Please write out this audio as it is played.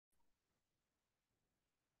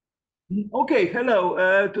Okay,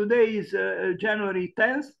 hello. Today is January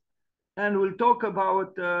 10th, and we'll talk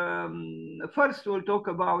about, first we'll talk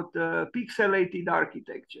about pixelated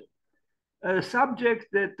architecture, a subject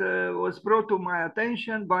that was brought to my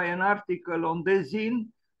attention by an article on Design,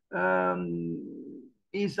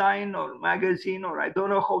 Design or magazine, or I don't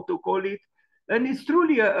know how to call it. And it's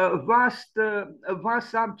truly a vast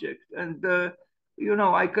subject. And,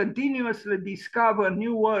 I continuously discover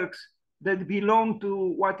new works that belong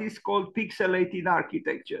to what is called pixelated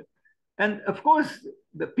architecture. And of course,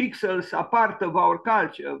 the pixels are part of our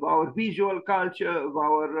culture, of our visual culture, of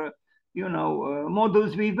our,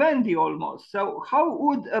 modus vivendi almost. So how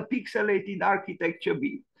would a pixelated architecture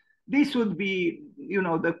be? This would be,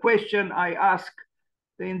 the question I ask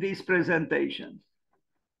in this presentation.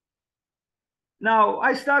 Now,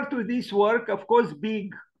 I start with this work. Of course,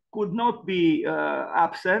 Big could not be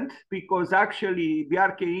absent because actually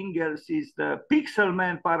Bjarke Ingels is the pixel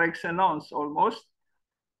man par excellence almost.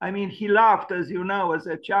 I mean, he loved, as you know, as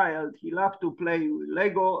a child, he loved to play with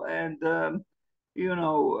Lego and,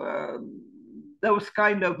 those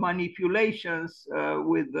kind of manipulations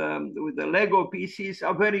with the Lego pieces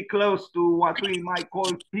are very close to what we might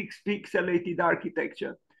call pixelated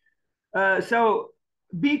architecture. So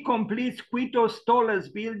B completes Quito's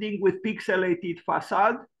tallest building with pixelated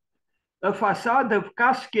facade. A facade of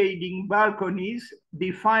cascading balconies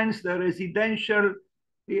defines the residential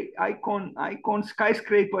icon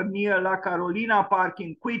skyscraper near La Carolina Park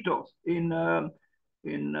in Quito, in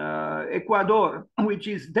Ecuador, which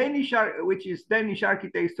is Danish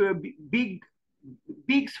architects to a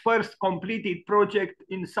Big's first completed project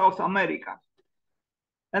in South America.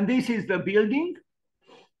 And this is the building.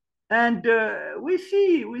 And we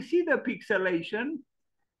see the pixelation.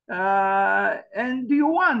 And you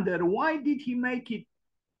wonder, why did he make it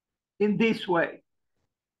in this way?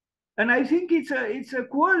 And I think it's a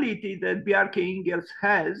quality that Bjarke Ingels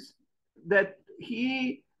has, that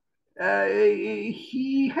he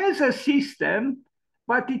has a system,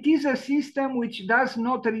 but it is a system which does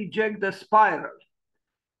not reject the spiral.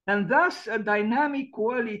 And thus a dynamic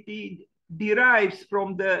quality derives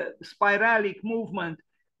from the spiralic movement.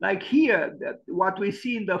 Like here, what we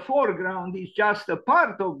see in the foreground is just a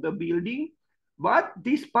part of the building, but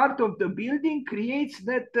this part of the building creates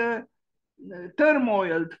that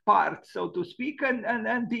turmoiled part, so to speak,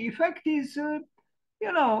 and the effect is,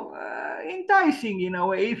 enticing in a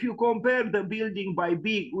way. If you compare the building by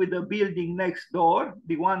Big with the building next door,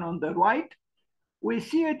 the one on the right, we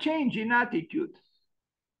see a change in attitude.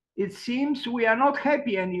 It seems we are not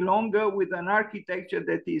happy any longer with an architecture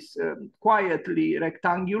that is quietly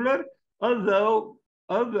rectangular, although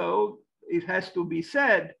it has to be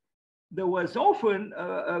said, there was often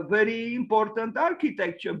a very important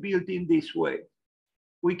architecture built in this way.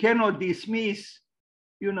 We cannot dismiss,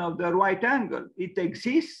 the right angle. It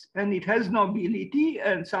exists and it has nobility,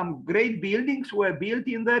 and some great buildings were built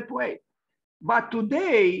in that way. But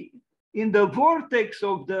today, in the vortex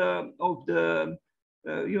of the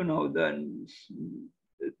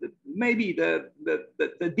maybe the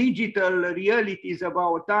digital realities of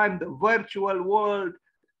our time, the virtual world,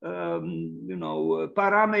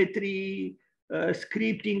 parametry,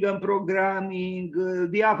 scripting and programming,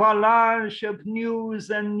 the avalanche of news,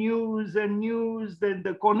 and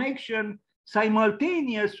the connection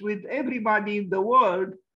simultaneous with everybody in the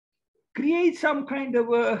world creates some kind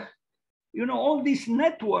of a, all this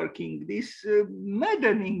networking, this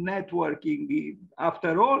maddening networking,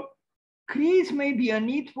 after all, creates maybe a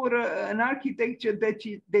need for an architecture that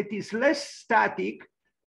is less static,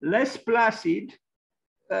 less placid,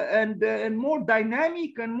 and more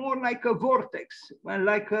dynamic, and more like a vortex, and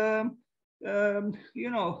like a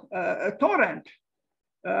torrent.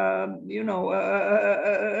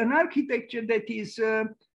 An architecture that is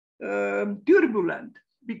turbulent,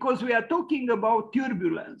 because we are talking about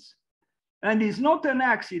turbulence. And it's not an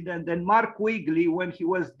accident that Mark Wigley, when he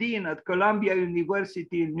was dean at Columbia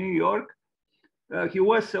University in New York, he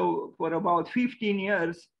was so for about 15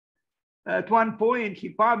 years. At one point, he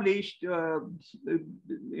published,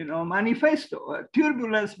 manifesto, a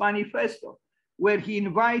turbulence manifesto, where he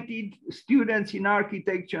invited students in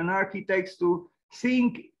architecture and architects to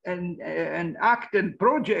think and act and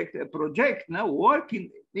work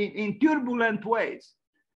in turbulent ways.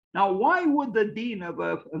 Now, why would the dean of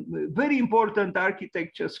a very important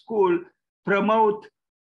architecture school promote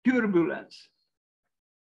turbulence?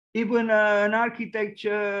 Even an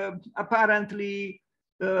architecture apparently,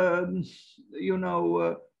 moved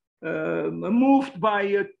by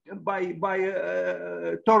a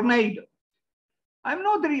tornado. I'm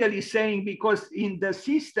not really saying, because in the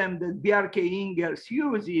system that Bjarke Ingels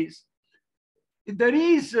uses, there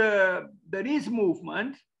is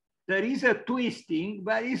movement, there is a twisting,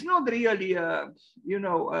 but it's not really a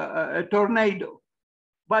tornado.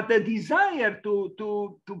 But the desire to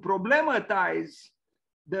problematize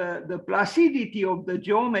the placidity of the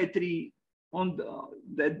geometry on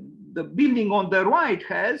the building on the right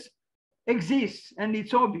exists, and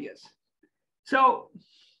it's obvious. So,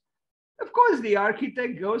 of course, the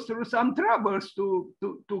architect goes through some troubles to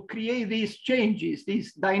create these changes,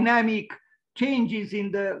 these dynamic changes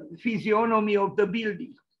in the physiognomy of the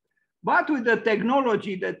building. But with the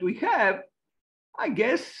technology that we have, I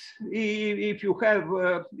guess if you have,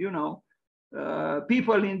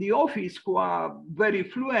 people in the office who are very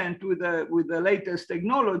fluent with the latest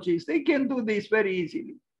technologies, they can do this very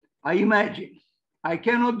easily. I imagine. I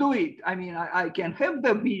cannot do it. I mean, I can have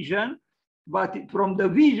the vision, but from the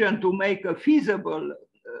vision to make a feasible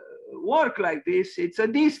work like this, it's a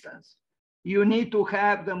distance. You need to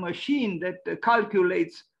have the machine that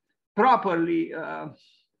calculates properly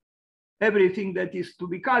everything that is to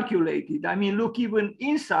be calculated. I mean, look, even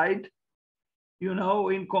inside,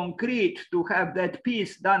 in concrete, to have that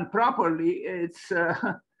piece done properly, it's,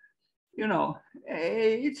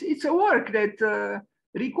 it's a work that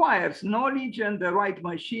requires knowledge and the right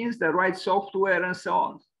machines, the right software, and so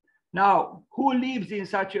on. Now, who lives in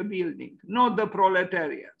such a building? Not the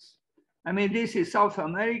proletarians. I mean, this is South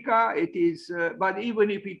America. It is, but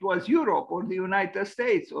even if it was Europe or the United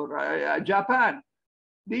States or Japan,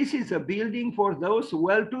 this is a building for those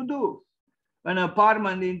well-to-do. An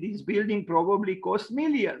apartment in this building probably costs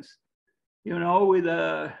millions, with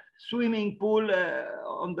a swimming pool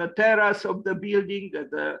on the terrace of the building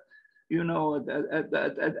at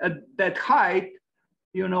that height,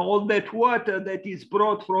 all that water that is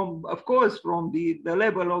brought from, of course, from the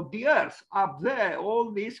level of the earth up there,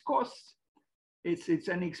 all these costs. It's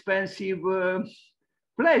an expensive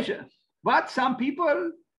pleasure, but some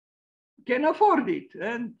people can afford it.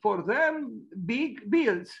 And for them, big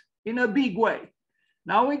builds in a big way.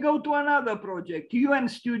 Now we go to another project. UN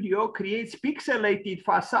Studio creates pixelated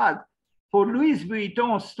facade for Louis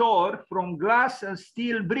Vuitton store from glass and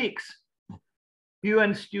steel bricks.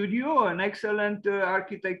 UN Studio, an excellent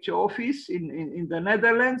architecture office in the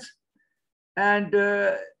Netherlands. And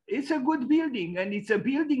it's a good building. And it's a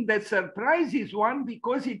building that surprises one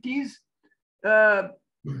because it's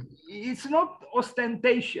not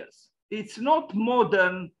ostentatious. It's not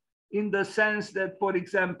modern in the sense that, for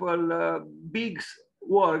example, big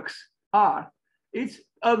works are. It's,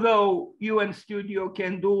 although UN Studio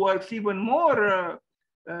can do works even more,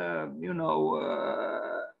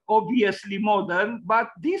 obviously modern,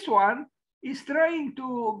 but this one is trying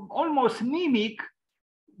to almost mimic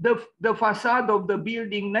the facade of the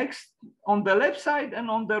building next on the left side and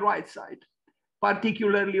on the right side,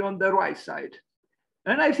 particularly on the right side.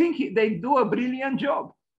 And I think they do a brilliant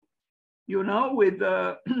job, with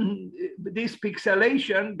this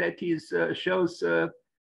pixelation that is shows,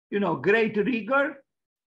 great rigor.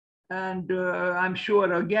 And I'm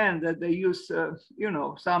sure, again, that they use,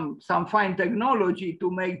 some fine technology to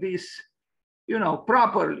make this,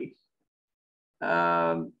 properly.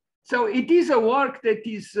 So it is a work that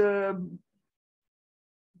is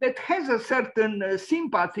that has a certain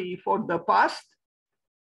sympathy for the past,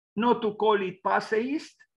 not to call it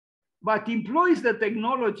passeist, but employs the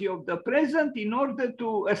technology of the present in order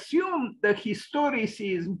to assume the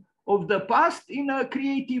historicism of the past in a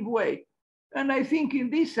creative way. And I think in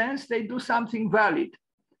this sense, they do something valid.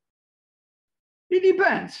 It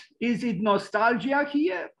depends. Is it nostalgia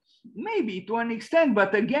here? Maybe to an extent,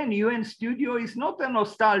 but again, UN Studio is not a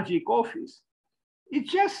nostalgic office.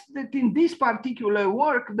 It's just that in this particular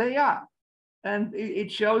work, they are. And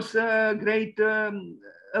it shows great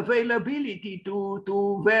availability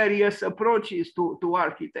to various approaches to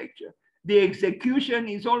architecture. The execution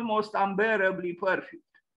is almost unbearably perfect.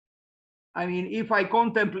 I mean, if I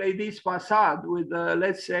contemplate this facade with,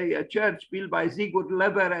 let's say, a church built by Sigurd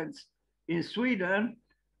Leverentz in Sweden,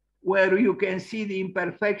 where you can see the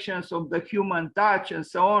imperfections of the human touch and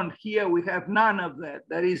so on, here we have none of that.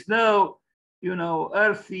 There is no,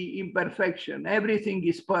 earthy imperfection. Everything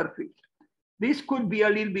is perfect. This could be a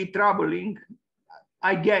little bit troubling,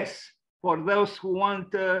 I guess, for those who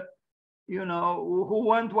want, who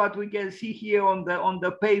want what we can see here on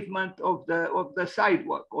the pavement of the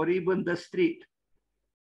sidewalk or even the street.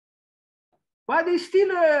 But it's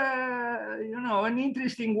still, an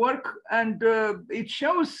interesting work, and it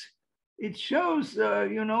shows, the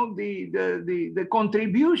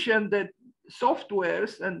contribution that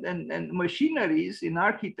softwares and machineries in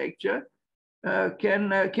architecture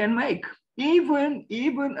can make, even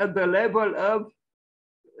at the level of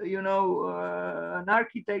you know, an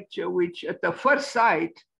architecture which at the first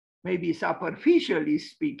sight, maybe superficially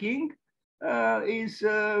speaking, is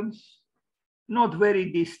not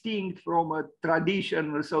very distinct from a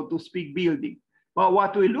traditional, so to speak, building. But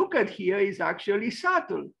what we look at here is actually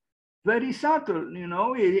subtle, very subtle. You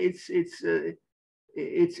know, it's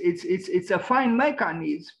a fine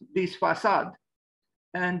mechanism, this facade,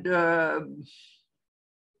 and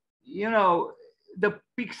you know, the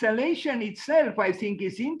pixelation itself, I think,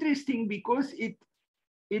 is interesting because it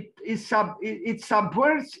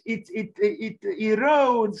subverts, it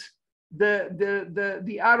erodes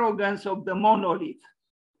the arrogance of the monolith.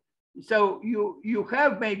 So you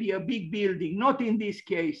have maybe a big building, not in this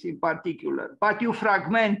case in particular, but you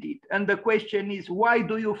fragment it. And the question is, why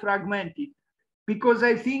do you fragment it? Because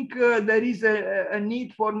I think there is a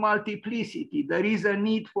need for multiplicity. There is a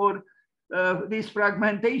need for this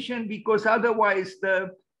fragmentation, because otherwise,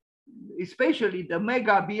 especially the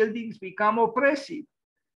mega buildings become oppressive.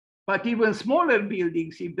 But even smaller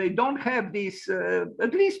buildings, if they don't have this,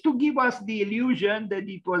 at least to give us the illusion that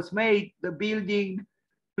it was made, the building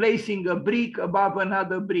placing a brick above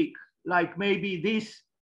another brick, like maybe this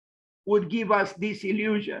would give us this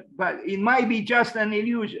illusion, but it might be just an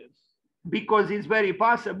illusion, because it's very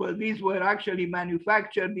possible these were actually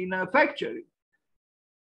manufactured in a factory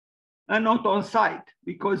and not on site,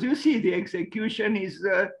 because you see the execution is,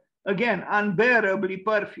 again, unbearably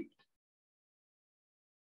perfect.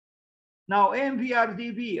 Now,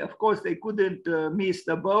 MVRDV, of course, they couldn't miss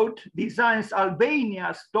the boat, designs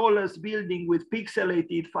Albania's tallest building with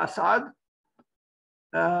pixelated facade.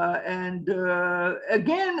 Again,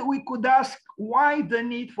 we could ask why the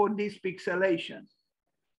need for this pixelation?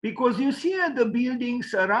 Because you see the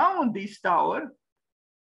buildings around this tower,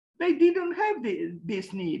 they didn't have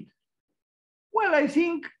this need. Well, I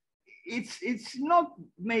think it's not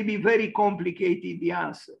maybe very complicated, the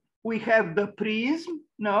answer. We have the prism,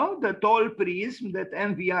 no, the tall prism that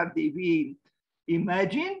MVRDV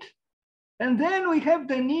imagined. And then we have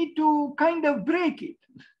the need to kind of break it,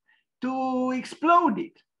 to explode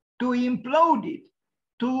it, to implode it,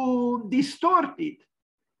 to distort it.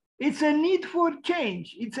 It's a need for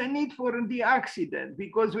change. It's a need for the accident,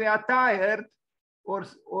 because we are tired, or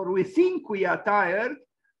we think we are tired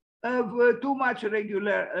of too much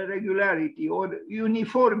regularity or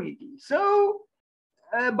uniformity. So,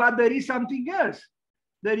 but there is something else.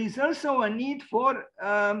 There is also a need for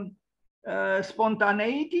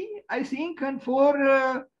spontaneity, I think, and for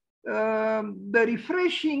the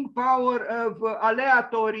refreshing power of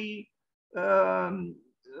aleatory,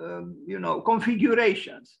 you know,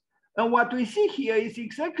 configurations. And what we see here is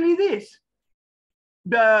exactly this.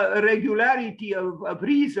 The regularity of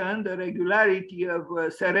reason, the regularity of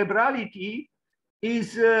cerebrality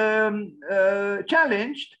is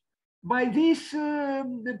challenged by this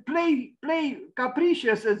play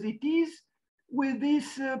capricious as it is, with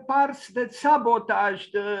these parts that sabotage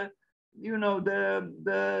the, you know,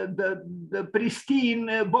 the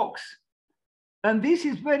pristine box. And this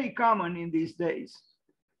is very common in these days.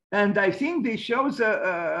 And I think this shows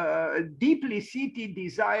a deeply seated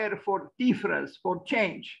desire for difference, for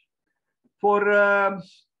change, for,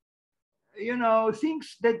 you know,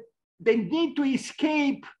 things that they need to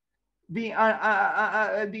escape the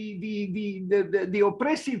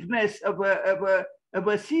oppressiveness of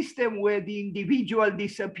a system where the individual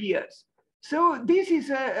disappears. So this is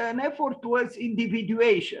an effort towards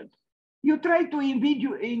individuation. You try to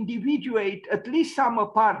individuate at least some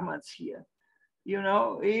apartments here. You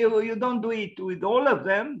know, you don't do it with all of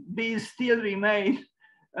them. These still remain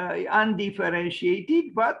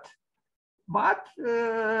undifferentiated, but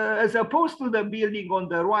as opposed to the building on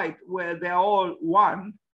the right, where they're all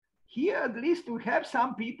one, here at least we have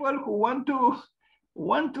some people who want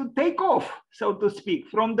to take off, so to speak,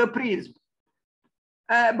 from the prism.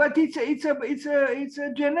 But it's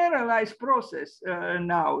a generalized process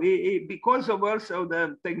now. Because of also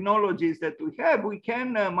the technologies that we have, we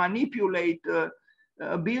can manipulate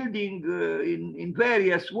a building in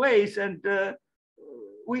various ways, and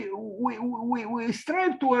we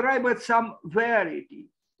strive to arrive at some variety.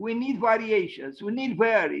 We need variations, we need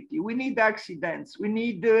variety, we need accidents, we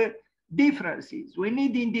need differences, we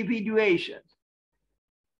need individuation.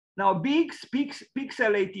 Now, big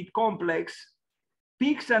pixelated complex,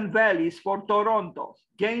 peaks and valleys for Toronto,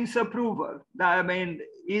 gains approval. I mean,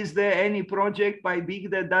 is there any project by Big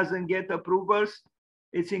that doesn't get approvals?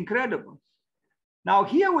 It's incredible. Now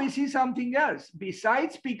here we see something else.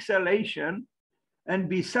 Besides pixelation and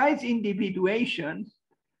besides individuation,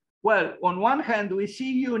 well, on one hand, we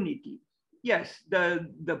see unity. Yes,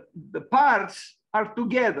 the parts are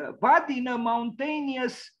together, but in a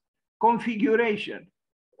mountainous configuration,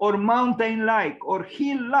 or mountain-like or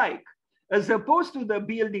hill-like, as opposed to the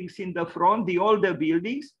buildings in the front, the older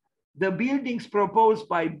buildings. The buildings proposed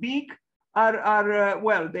by big are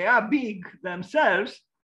well, they are big themselves,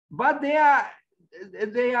 but they are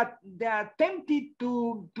tempted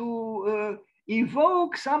to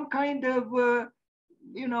evoke some kind of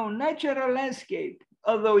natural landscape,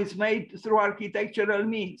 although it's made through architectural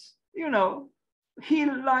means,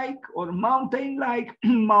 hill-like or mountain-like,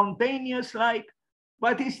 mountainous-like,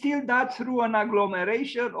 but it's still done through an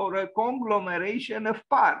agglomeration or a conglomeration of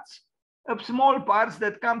parts, of small parts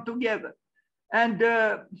that come together. And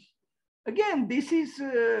again, this is,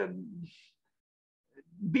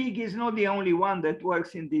 big is not the only one that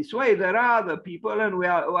works in this way. There are other people, and we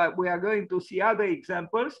are going to see other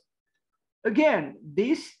examples. Again,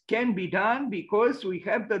 this can be done because we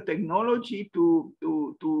have the technology to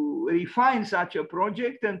refine such a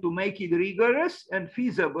project and to make it rigorous and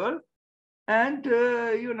feasible. And,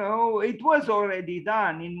 it was already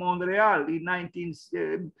done in Montreal in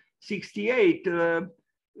 1968.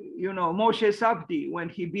 Moshe Safdie, when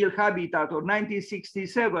he built Habitat, or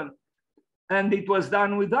 1967. And it was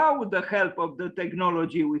done without the help of the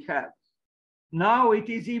technology we have. Now it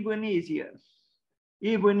is even easier,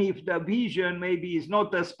 even if the vision maybe is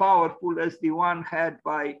not as powerful as the one had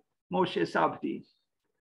by Moshe Safdie.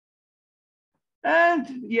 And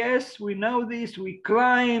yes, we know this, we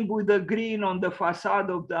climb with the green on the facade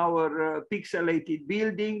of our pixelated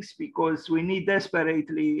buildings because we need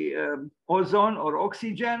desperately ozone or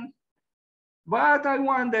oxygen. But I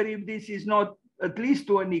wonder if this is not, at least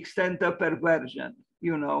to an extent, a perversion,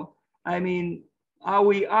 I mean, are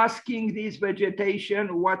we asking this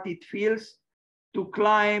vegetation what it feels to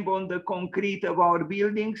climb on the concrete of our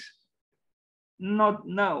buildings?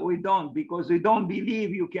 No, we don't, because we don't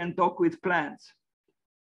believe you can talk with plants.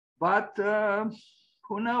 But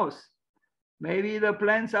who knows? Maybe the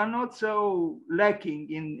plants are not so lacking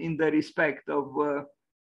in the respect of,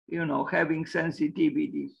 having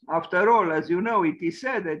sensitivity. After all, as you know, it is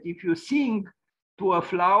said that if you sing to a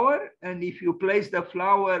flower, and if you place the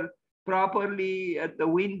flower properly at the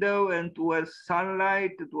window and towards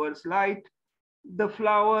sunlight, towards light, the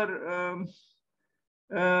flower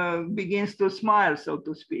begins to smile, so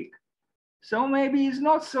to speak. So maybe it's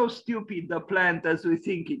not so stupid, the plant, as we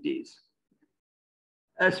think it is.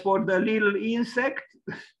 As for the little insect,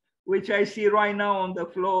 which I see right now on the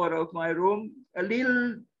floor of my room, a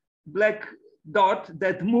little black dot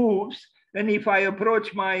that moves, and if I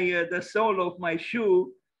approach the sole of my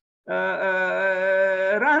shoe,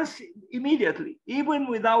 runs immediately, even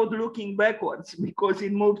without looking backwards, because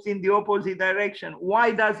it moves in the opposite direction.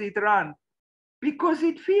 Why does it run? Because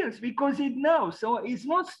it feels, because it knows. So it's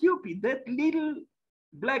not stupid. That little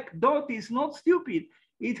black dot is not stupid.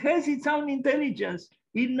 It has its own intelligence.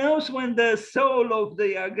 It knows when the soul of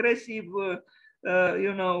the aggressive,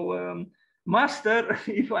 master,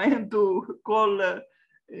 if I am to call,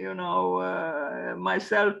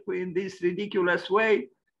 myself in this ridiculous way,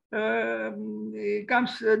 it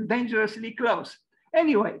comes dangerously close.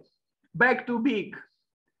 Anyway, back to big.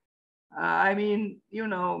 I mean,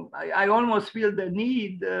 I almost feel the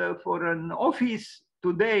need for an office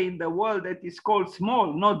today in the world that is called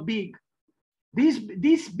small, not big.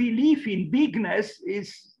 This belief in bigness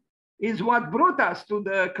is what brought us to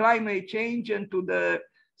the climate change and to the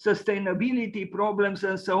sustainability problems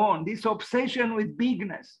and so on. This obsession with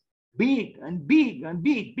bigness, big and big and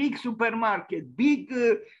big, big supermarket, big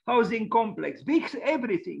housing complex, big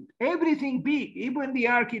everything big, even the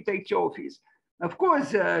architecture office. Of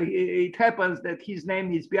course, it happens that his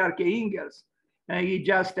name is Bjarke Ingels. He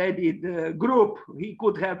just added group. He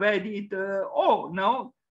could have added O,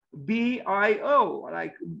 no? B-I-O,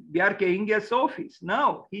 like Bjarke Ingels office.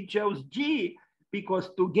 No, he chose G because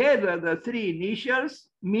together the three initials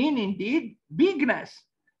mean indeed bigness.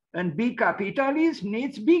 And big capitalism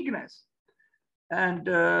needs bigness. And,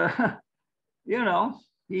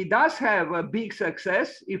 he does have a big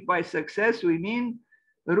success. If by success we mean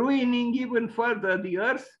ruining even further the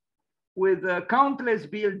earth with countless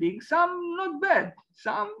buildings, some not bad,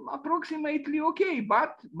 some approximately okay,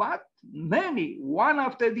 but many, one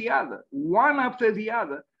after the other.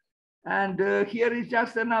 And here is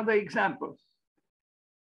just another example.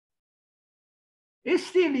 It's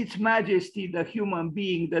still Its Majesty, the human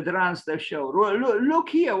being, that runs the show. Look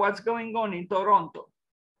here what's going on in Toronto.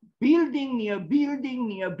 Building near building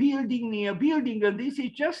near building near building. And this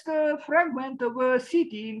is just a fragment of a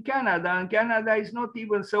city in Canada. And Canada is not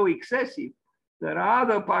even so excessive. There are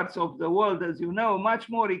other parts of the world, as you know, much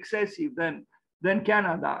more excessive than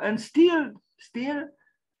Canada. And still,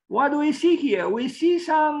 what do we see here? We see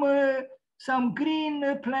some some green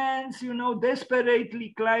plants, you know,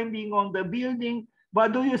 desperately climbing on the building.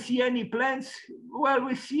 But do you see any plants? Well,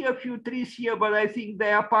 we see a few trees here, but I think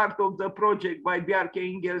they are part of the project by Bjarke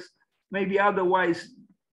Ingels. Maybe otherwise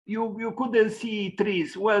you couldn't see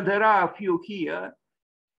trees. Well, there are a few here.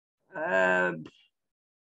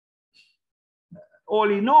 All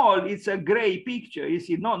in all, it's a gray picture. You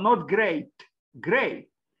see, not great, gray,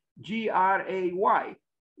 Gray.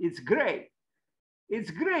 It's gray. It's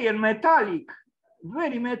gray and metallic,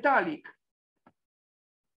 very metallic.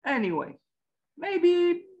 Anyway,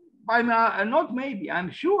 maybe, not maybe, I'm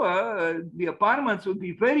sure the apartments would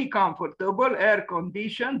be very comfortable, air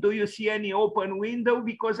conditioned. Do you see any open window?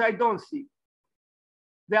 Because I don't see.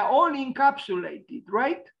 They're all encapsulated,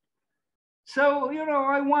 right? So, you know,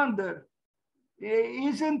 I wonder,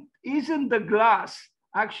 isn't the glass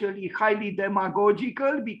actually highly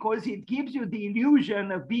demagogical because it gives you the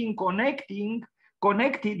illusion of being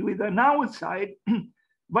connected with an outside,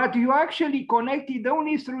 but you actually connected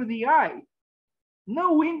only through the eye.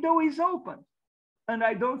 No window is open, and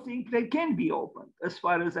I don't think they can be opened as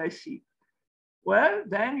far as I see. Well,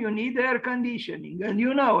 then you need air conditioning, and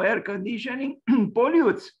you know air conditioning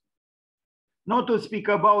pollutes, not to speak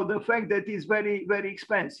about the fact that it's very, very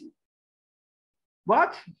expensive.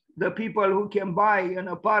 But the people who can buy an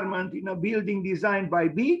apartment in a building designed by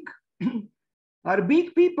big are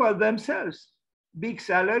big people themselves, big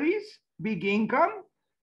salaries, big income.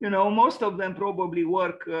 You know, most of them probably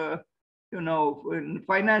work, you know, in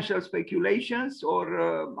financial speculations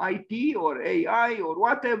or IT or AI or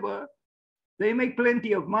whatever. They make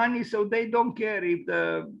plenty of money, so they don't care if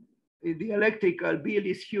the electrical bill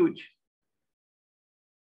is huge.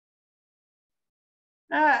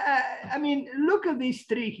 I mean, look at this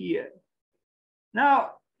tree here.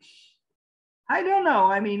 Now, I don't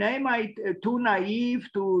know. I mean, am I too naive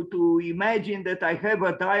to imagine that I have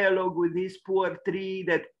a dialogue with this poor tree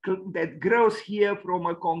that grows here from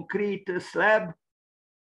a concrete slab?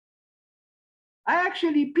 I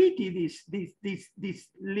actually pity this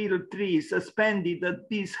little tree suspended at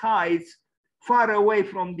these heights, far away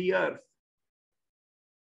from the earth.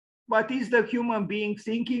 But is the human being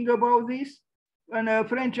thinking about this? And a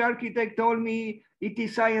French architect told me it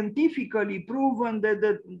is scientifically proven that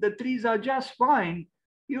the trees are just fine,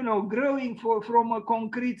 you know, growing from a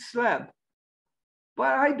concrete slab.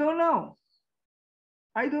 But I don't know.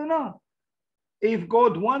 I don't know. If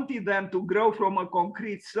God wanted them to grow from a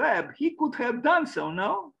concrete slab, he could have done so,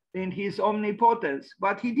 no? In his omnipotence,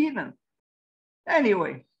 but he didn't.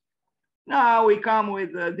 Anyway, now we come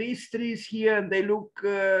with these trees here, and they look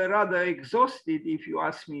rather exhausted, if you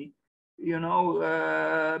ask me. You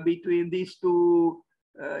know, between these two,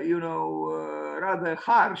 you know, rather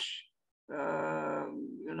harsh,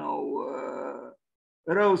 you know,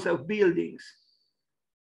 rows of buildings.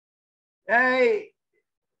 To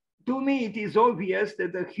me, it is obvious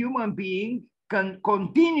that the human being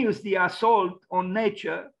continues the assault on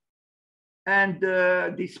nature, and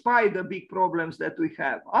despite the big problems that we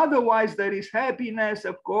have. Otherwise, there is happiness,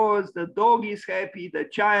 of course, the dog is happy, the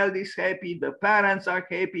child is happy, the parents are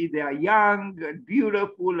happy, they are young and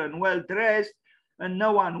beautiful and well-dressed, and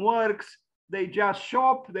no one works. They just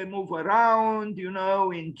shop, they move around, you know,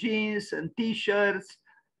 in jeans and t-shirts,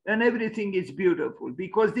 and everything is beautiful,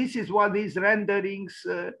 because this is what these renderings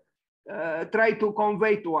try to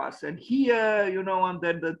convey to us. And here, you know,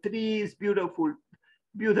 under the trees, beautiful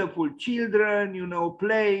children, you know,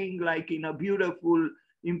 playing like in a beautiful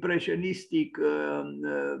impressionistic,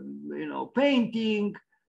 you know, painting.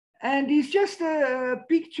 And it's just a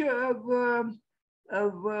picture of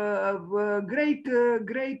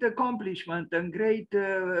great accomplishment and great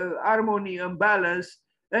harmony and balance.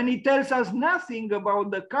 And it tells us nothing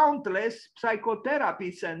about the countless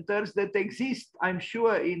psychotherapy centers that exist, I'm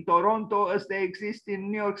sure, in Toronto as they exist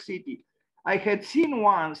in New York City. I had seen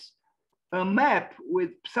once a map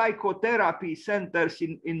with psychotherapy centers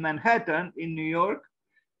in Manhattan, in New York.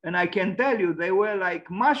 And I can tell you, they were like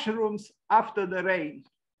mushrooms after the rain.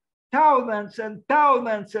 Thousands and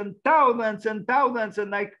thousands and thousands and thousands.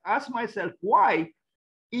 And I ask myself, why?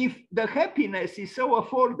 If the happiness is so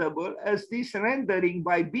affordable as this rendering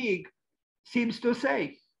by Big seems to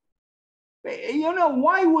say. You know,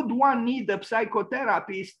 why would one need a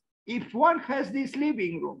psychotherapist if one has this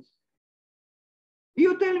living room?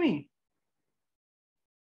 You tell me.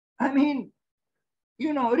 I mean,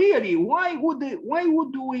 you know, really, why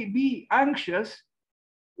would we be anxious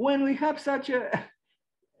when we have such a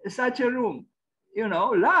room? You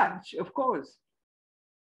know, large, of course.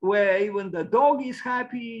 where even the dog is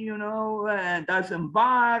happy, you know, and doesn't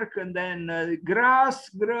bark, and then grass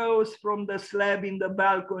grows from the slab in the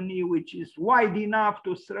balcony, which is wide enough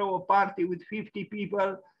to throw a party with 50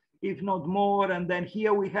 people, if not more. And then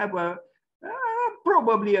here we have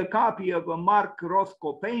probably a copy of a Mark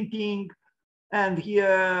Rothko painting. And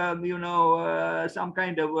here, you know, some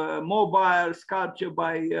kind of a mobile sculpture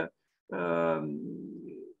by a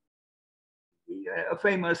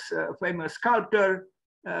famous sculptor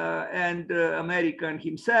and American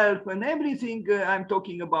himself, and everything I'm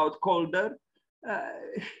talking about Calder.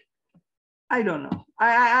 I don't know.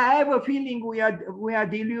 I have a feeling we are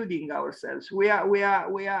deluding ourselves. We are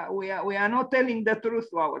not telling the truth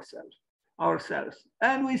to ourselves.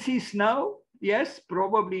 And we see snow. Yes,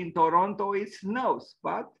 probably in Toronto it snows,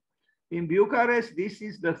 but in Bucharest this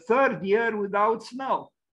is the third year without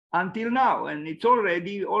snow until now, and it's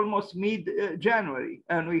already almost mid-January,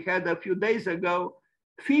 and we had a few days ago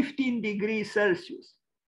 15 degrees Celsius.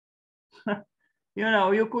 You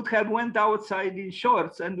know, you could have went outside in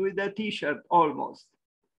shorts and with a t-shirt almost.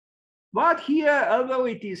 But here, although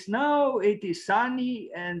it is now, it is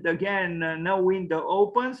sunny, and again, no window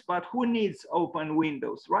opens, but who needs open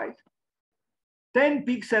windows, right? 10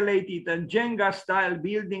 pixelated and Jenga style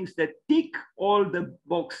buildings that tick all the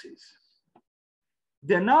boxes.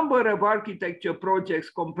 The number of architecture projects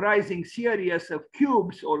comprising series of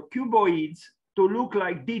cubes or cuboids to look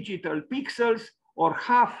like digital pixels or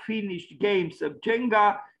half-finished games of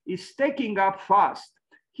Jenga is stacking up fast.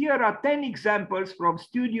 Here are 10 examples from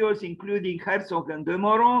studios including Herzog and de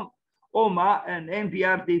Meuron, OMA, and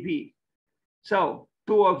NVRDV. So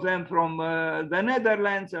 2 of them from the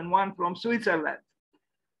Netherlands and 1 from Switzerland.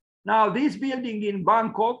 Now, this building in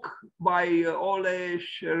Bangkok by Ole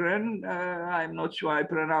Sheren, I'm not sure I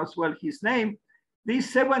pronounce well his name,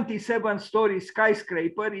 this 77-story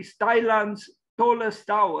skyscraper is Thailand's tallest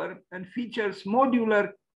tower and features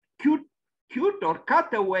modular cute or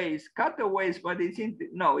cutaways, but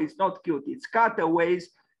it's not cute, it's cutaways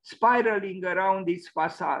spiraling around its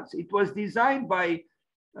facades. It was designed by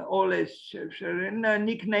Ole Sheren,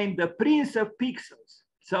 nicknamed the Prince of Pixels.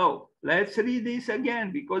 So let's read this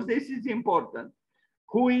again because this is important.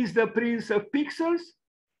 Who is the Prince of Pixels?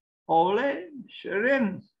 Ole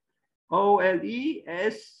Sheren, Olescheren.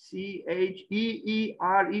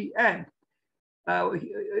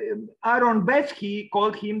 Aaron Betsky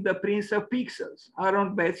called him the Prince of Pixels.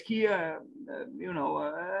 Aaron Betsky,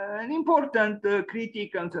 an important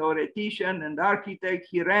critic and theoretician and architect.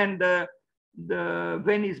 He ran the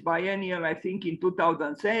Venice Biennial, I think, in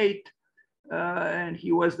 2008. And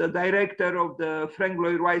he was the director of the Frank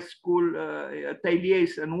Lloyd Wright School,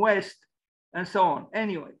 Ateliers and West, and so on.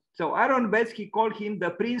 Anyway, so Aaron Betsky called him the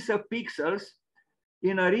Prince of Pixels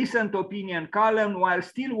in a recent opinion column while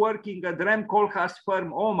still working at Rem Koolhaas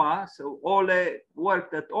firm OMA. So Ole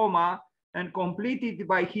worked at OMA and completed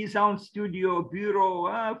by his own studio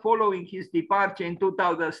bureau following his departure in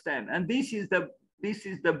 2010. And this is the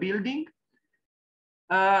building.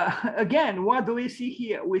 Again, what do we see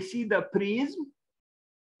here? We see the prism,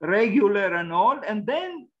 regular and all, and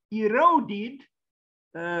then eroded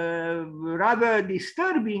rather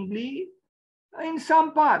disturbingly in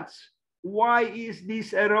some parts. Why is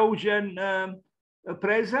this erosion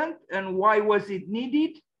present and why was it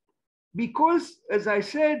needed? Because, as I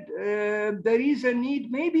said, there is a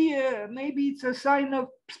need, maybe it's a sign of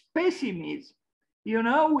pessimism. You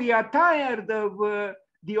know, we are tired of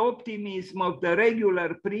the optimism of the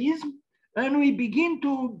regular prism, and we begin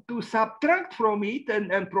to subtract from it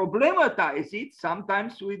and problematize it,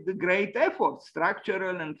 sometimes with great effort,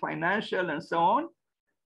 structural and financial and so on,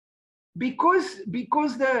 because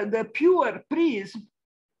the pure prism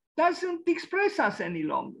doesn't express us any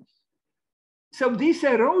longer. So this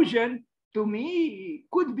erosion, to me,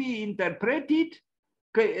 could be interpreted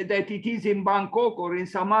that it is in Bangkok or in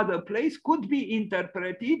some other place, could be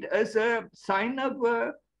interpreted as a sign of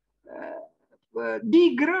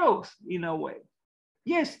degrowth in a way.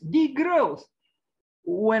 Yes, degrowth.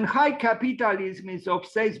 When high capitalism is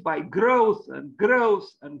obsessed by growth and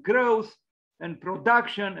growth and growth and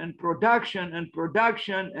production and production and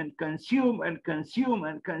production and consume and consume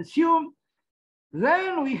and consume,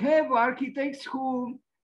 then we have architects who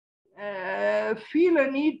feel a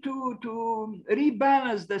need to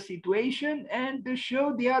rebalance the situation and to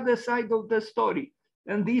show the other side of the story.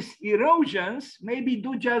 And these erosions maybe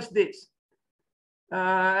do just this.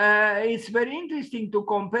 It's very interesting to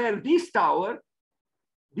compare this tower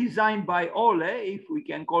designed by Ole, if we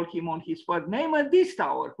can call him on his first name, and this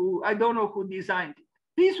tower, who I don't know who designed it.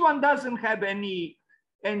 This one doesn't have any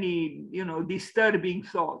disturbing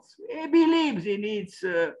thoughts. It believes in its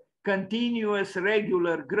continuous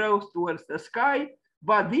regular growth towards the sky.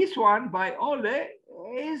 But this one by Ole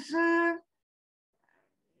is, you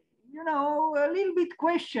know, a little bit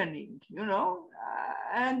questioning, you know,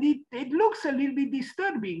 and it looks a little bit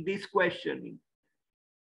disturbing, this questioning.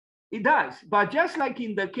 It does, but just like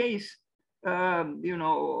in the case, you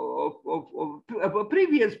know, of a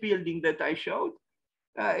previous building that I showed,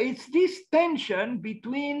 it's this tension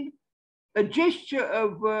between a gesture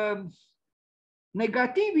of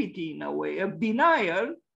negativity in a way, of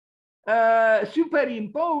denial,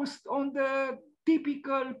 superimposed on the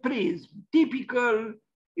typical prism, typical,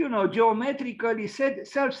 you know, geometrically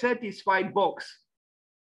self-satisfied box.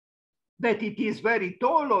 That it is very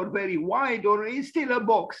tall or very wide, or is still a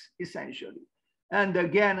box, essentially. And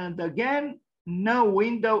again, no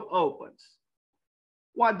window opens.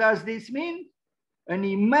 What does this mean? An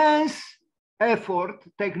immense effort,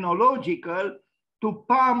 technological, to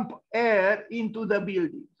pump air into the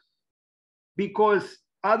building. Because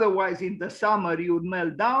otherwise in the summer you would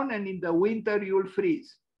melt down and in the winter you'll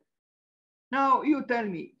freeze. Now you tell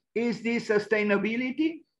me, is this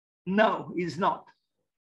sustainability? No, it's not.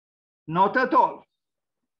 Not at all.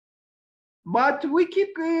 But we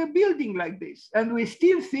keep building like this. And we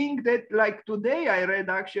still think that, like today, I read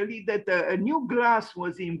actually that a new glass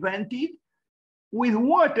was invented with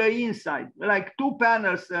water inside, like two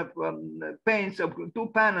panels of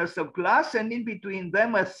two panels of glass, and in between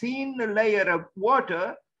them a thin layer of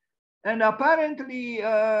water. And apparently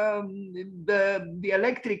the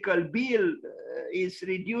electrical bill is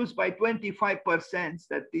reduced by 25%.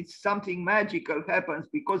 That it's something magical happens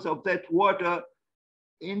because of that water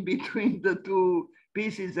in between the two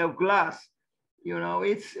pieces of glass. You know,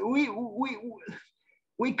 it's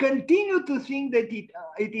we continue to think that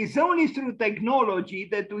it is only through technology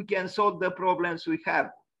that we can solve the problems we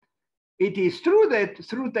have. It is true that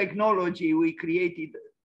through technology we created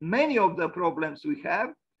many of the problems we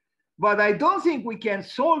have, but I don't think we can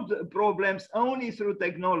solve the problems only through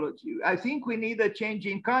technology. I think we need a change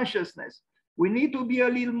in consciousness. We need to be a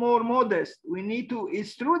little more modest. We need to,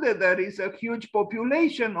 it's true that there is a huge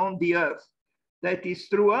population on the earth. That is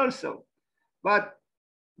true also. But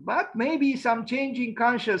maybe some change in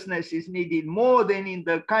consciousness is needed more than in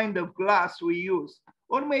the kind of glass we use,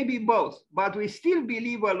 or maybe both. But we still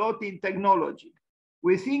believe a lot in technology.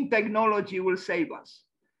 We think technology will save us.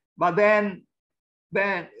 But then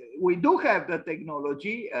we do have the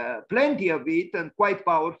technology, plenty of it, and quite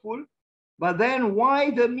powerful. But then why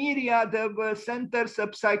the myriad of centers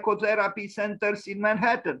of psychotherapy centers in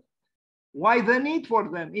Manhattan? Why the need for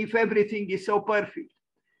them if everything is so perfect?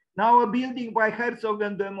 Now a building by Herzog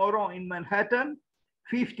and de Meuron in Manhattan,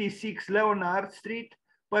 56 Leonard Street,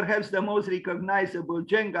 perhaps the most recognizable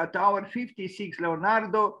Jenga tower, 56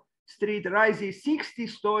 Leonardo Street, rises 60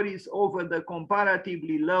 stories over the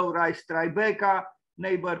comparatively low-rise Tribeca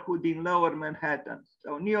neighborhood in lower Manhattan,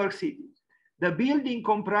 so New York City. The building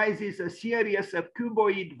comprises a series of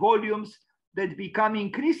cuboid volumes that become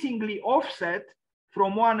increasingly offset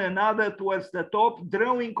from one another towards the top,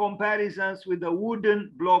 drawing comparisons with the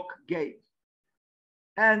wooden block gate.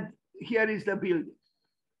 And here is the building.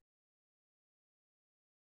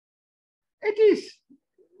 It is,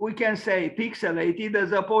 we can say, pixelated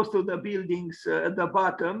as opposed to the buildings at the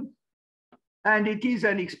bottom. And it is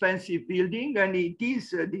an expensive building, and it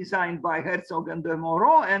is designed by Herzog and de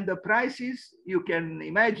Meuron, and the prices, you can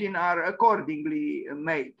imagine, are accordingly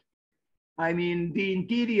made. I mean, the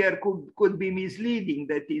interior could be misleading,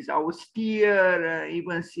 that is austere,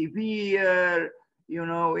 even severe, you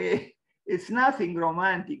know, it's nothing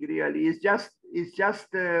romantic really. It's just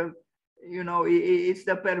you know, it's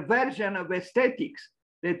the perversion of aesthetics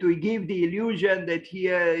that we give the illusion that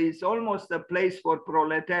here is almost a place for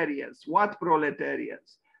proletarians. What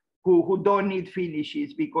proletarians? Who don't need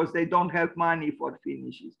finishes because they don't have money for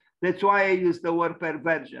finishes. That's why I use the word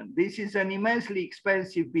perversion. This is an immensely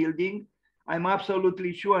expensive building. I'm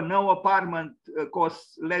absolutely sure no apartment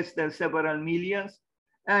costs less than several millions.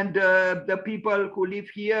 And the people who live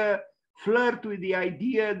here flirt with the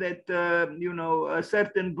idea that, you know, a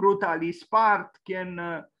certain brutalist part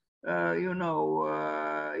can, you know,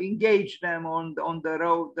 engage them on the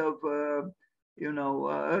road of, you know,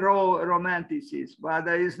 raw romanticism, but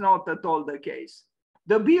that is not at all the case.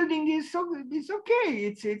 The building is it's okay.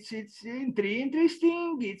 It's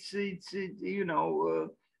interesting. It's you know,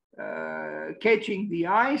 catching the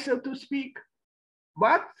eye, so to speak.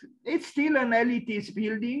 But it's still an elitist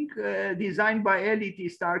building designed by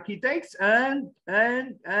elitist architects, and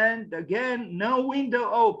again, no window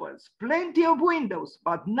opens. Plenty of windows,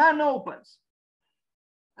 but none opens.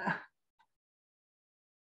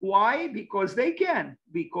 Why? Because they can.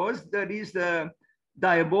 Because there is the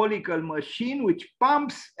diabolical machine which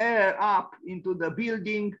pumps air up into the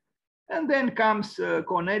building, and then comes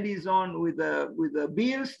Con Edison with the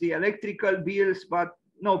bills, the electrical bills, but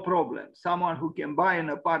no problem. Someone who can buy an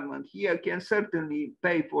apartment here can certainly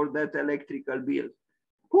pay for that electrical bill.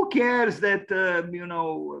 Who cares that,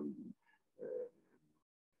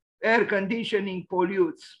 air conditioning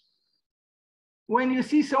pollutes? When you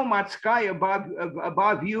see so much sky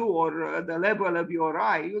above you or the level of your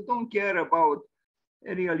eye, you don't care about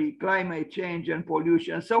really climate change and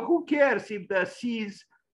pollution. So who cares if the seas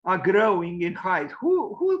are growing in height?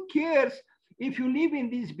 Who cares if you live in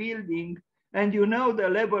this building and you know the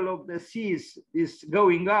level of the seas is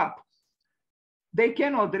going up? They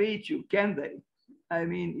cannot reach you, can they? I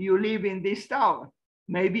mean, you live in this tower,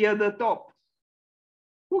 maybe at the top.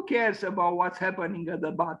 Who cares about what's happening at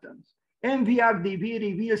the bottom? MVRDV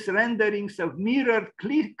reveals renderings of mirrored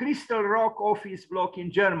crystal rock office block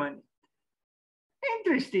in Germany.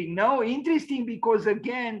 Interesting, no? Interesting because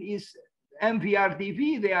again, is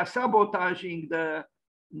MVRDV, they are sabotaging the,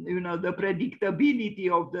 the predictability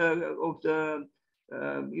of the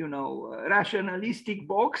rationalistic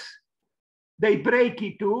box. They break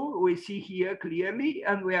it too, we see here clearly,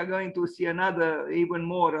 and we are going to see another even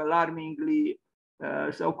more alarmingly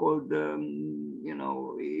so-called,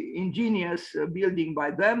 ingenious building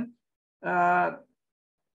by them.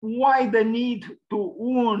 Why the need to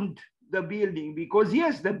wound the building? Because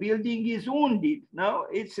yes, the building is wounded. No,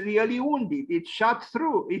 it's really wounded. It's shot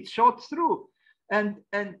through. It's shot through. And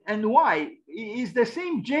why? It's the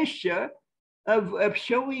same gesture of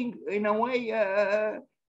showing, in a way,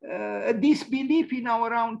 a disbelief in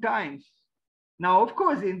our own times. Now, of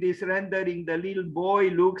course, in this rendering, the little boy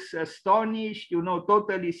looks astonished,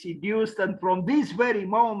 totally seduced. And from this very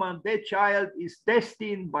moment, that child is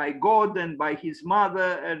destined by God and by his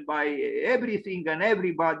mother and by everything and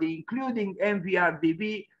everybody, including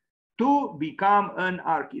MVRDV, to become an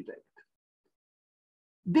architect.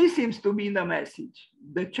 This seems to be the message.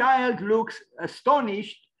 The child looks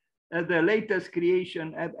astonished at the latest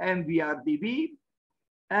creation at MVRDV,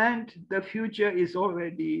 and the future is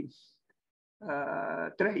already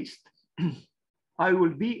traced. I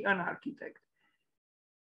will be an architect.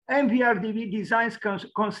 MVRDV designs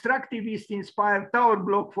constructivist-inspired tower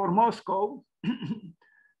block for Moscow.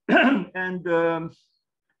 And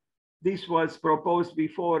this was proposed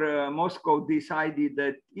before Moscow decided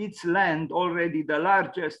that its land, already the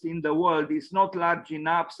largest in the world, is not large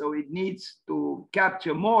enough, so it needs to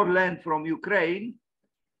capture more land from Ukraine.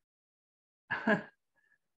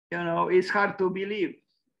 It's hard to believe,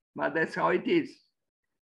 but that's how it is.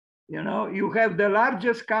 You have the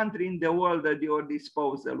largest country in the world at your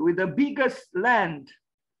disposal with the biggest land,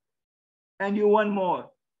 and you want more.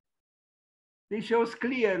 This shows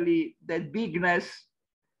clearly that bigness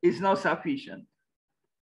is not sufficient.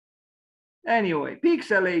 Anyway,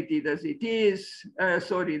 pixelated as it is,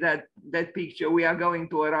 sorry, that picture, we are going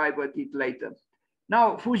to arrive at it later.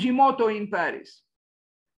 Now, Fujimoto in Paris.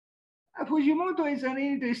 Fujimoto is an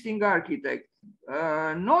interesting architect,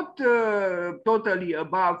 not totally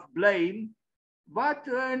above blame, but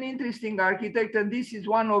an interesting architect. And this is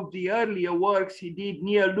one of the earlier works he did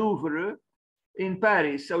near Louvre in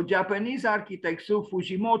Paris. So Japanese architect Su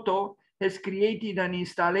Fujimoto has created an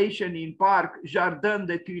installation in Parc Jardin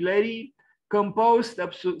des Tuileries composed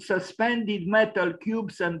of suspended metal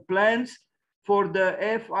cubes and plants for the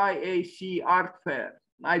FIAC art fair.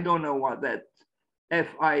 I don't know what that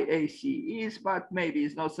FIAC is, but maybe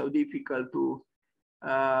it's not so difficult to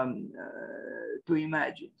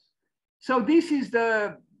imagine. So this is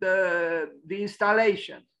the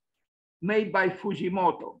installation made by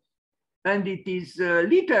Fujimoto, and it is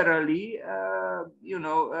literally, a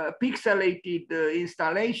pixelated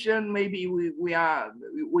installation. Maybe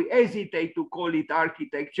we hesitate to call it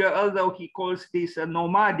architecture, although he calls this a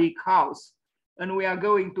nomadic house, and we are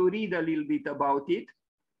going to read a little bit about it.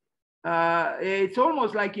 It's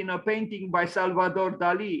almost like in a painting by Salvador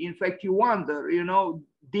Dali. In fact, you wonder,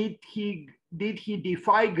 did he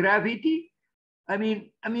defy gravity? I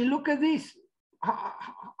mean, look at this.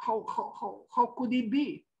 How could it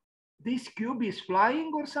be? This cube is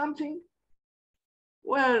flying or something?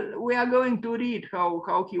 Well, we are going to read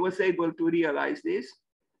how he was able to realize this.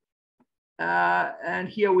 And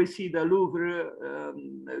here we see the Louvre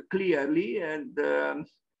clearly, and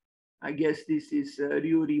I guess this is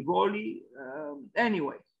Rue Rivoli.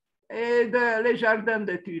 Anyway, the Le Jardin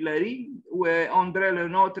des Tuileries, where André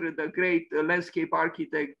Lenotre, the great landscape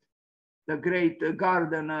architect, the great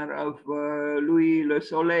gardener of Louis Le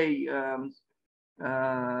Soleil,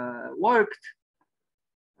 worked.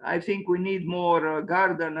 I think we need more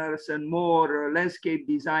gardeners and more landscape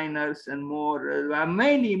designers and more,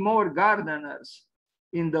 many more gardeners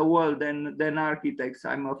in the world than architects,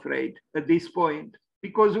 I'm afraid, at this point,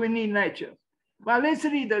 because we need nature. But let's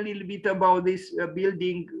read a little bit about this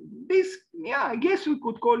building. This, yeah, I guess we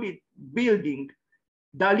could call it building,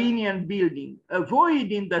 Dalinian building. A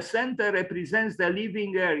void in the center represents the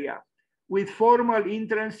living area, with formal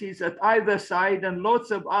entrances at either side and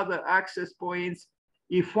lots of other access points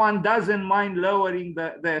if one doesn't mind lowering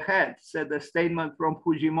the head, said the statement from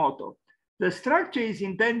Fujimoto. The structure is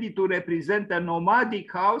intended to represent a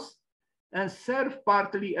nomadic house and serve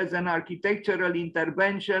partly as an architectural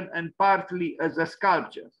intervention and partly as a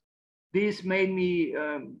sculpture. This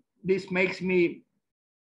makes me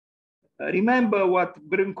remember what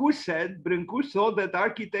Brâncuș said. Brâncuș thought that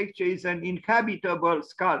architecture is an inhabitable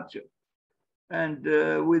sculpture. And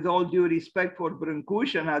with all due respect for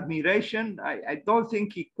Brâncuș and admiration, I don't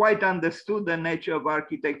think he quite understood the nature of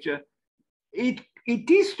architecture. It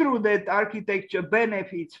is true that architecture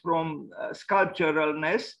benefits from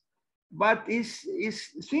sculpturalness, but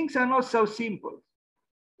things are not so simple.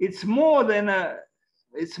 It's more than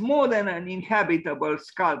an inhabitable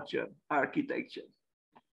sculpture, architecture.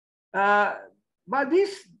 But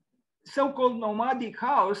this so-called nomadic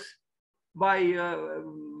house by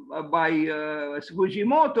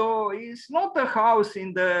Fujimoto is not a house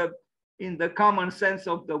in the common sense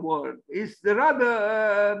of the word. It's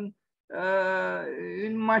rather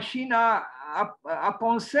une machine à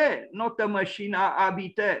penser, not a machine à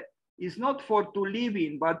habiter. It's not for to live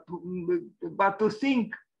in, but to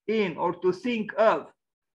think in or to think of.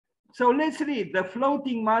 So let's read. The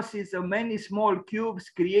floating masses of many small cubes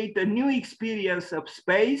create a new experience of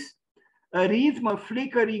space, a rhythm of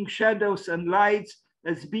flickering shadows and lights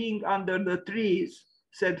as being under the trees,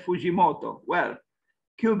 said Fujimoto. Well,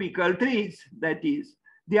 cubical trees, that is.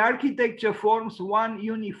 The architecture forms one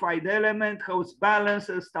unified element whose balance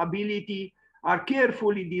and stability are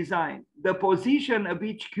carefully designed. The position of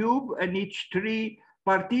each cube and each tree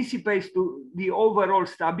participates to the overall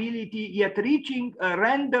stability, yet reaching a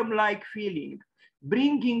random-like feeling,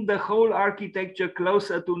 bringing the whole architecture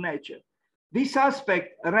closer to nature. This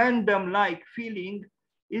aspect, random-like feeling,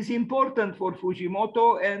 is important for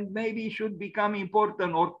Fujimoto and maybe should become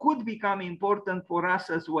important or could become important for us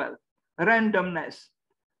as well. Randomness.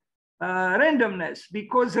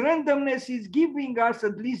 Because randomness is giving us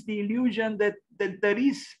at least the illusion that there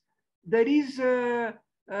is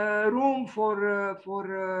room for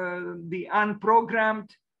the unprogrammed,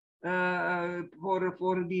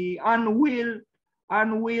 for the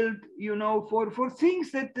unwilled, you know, for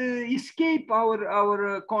things that escape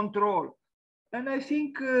our control. And I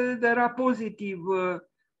think there are positive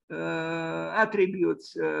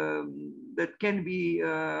attributes that can be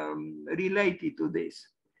related to this.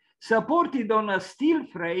 Supported on a steel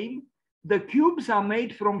frame, the cubes are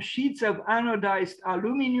made from sheets of anodized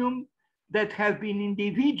aluminum that have been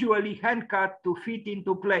individually hand-cut to fit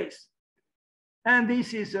into place. And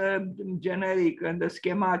this is a generic and a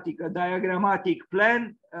schematic, a diagrammatic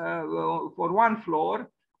plan for one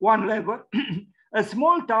floor, one level. A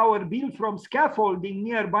small tower built from scaffolding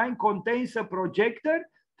nearby contains a projector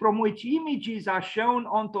from which images are shown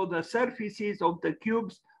onto the surfaces of the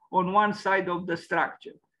cubes on one side of the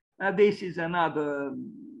structure. This is another,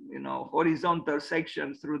 you know, horizontal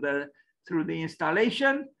section through the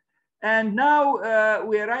installation. And now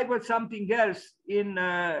we arrive at something else in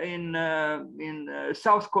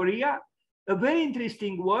South Korea, a very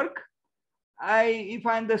interesting work. If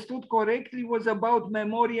I understood correctly, was about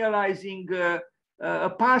memorializing a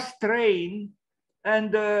past train,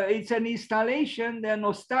 and it's an installation, a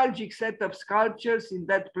nostalgic set of sculptures in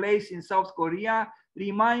that place in South Korea,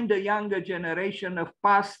 remind the younger generation of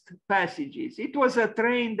past passages. It was a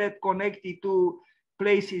train that connected to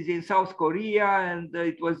places in South Korea, and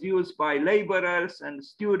it was used by laborers and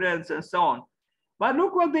students and so on. But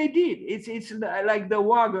look what they did. It's like the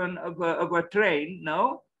wagon of a train,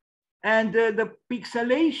 no? And the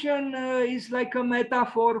pixelation is like a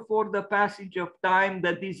metaphor for the passage of time,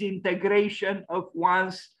 the disintegration of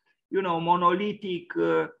one's, you know, monolithic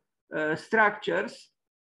structures.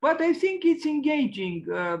 But I think it's engaging,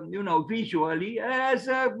 you know, visually as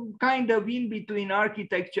a kind of in-between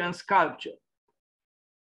architecture and sculpture.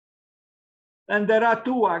 And there are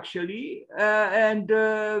two actually, and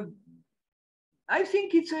I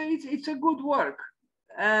think it's a good work.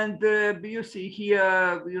 And you see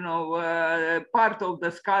here, you know, part of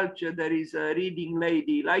the sculpture there is a reading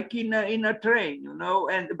lady, like in a train, you know,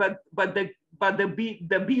 and but the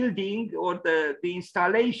building or the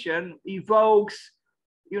installation evokes,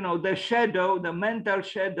 you know, the shadow, the mental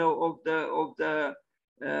shadow of the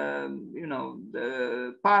you know,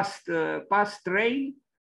 the past train.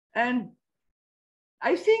 And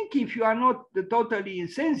I think if you are not totally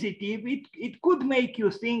insensitive, it could make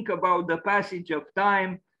you think about the passage of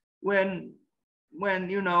time when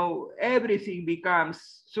you know, everything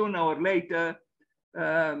becomes sooner or later,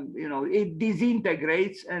 you know, it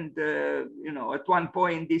disintegrates and, you know, at one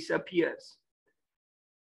point disappears.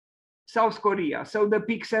 South Korea. So the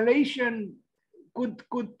pixelation could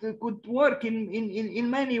work in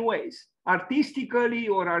many ways, artistically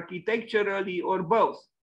or architecturally or both.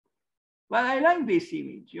 But I like this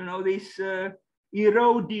image, you know, this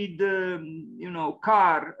eroded, you know,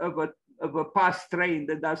 car of a past train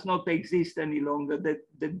that does not exist any longer,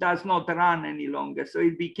 that does not run any longer. So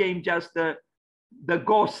it became just the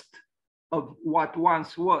ghost of what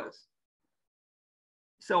once was.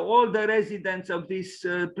 So all the residents of this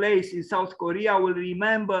place in South Korea will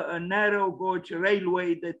remember a narrow gauge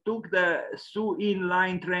railway that took the Suin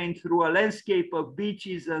line train through a landscape of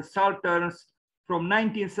beaches and salterns from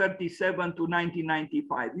 1937 to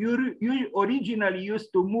 1995. You originally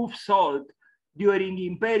used to move salt during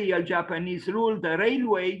Imperial Japanese rule. The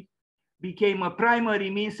railway became a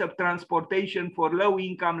primary means of transportation for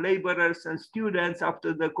low-income laborers and students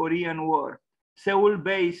after the Korean War.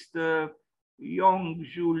 Seoul-based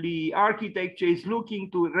Yongju architecture is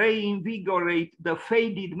looking to reinvigorate the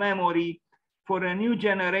faded memory for a new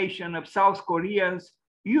generation of South Koreans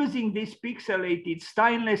using this pixelated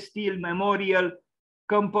stainless steel memorial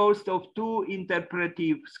composed of two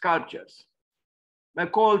interpretive sculptures. They're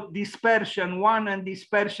called Dispersion 1 and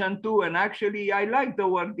Dispersion 2. And actually, I like the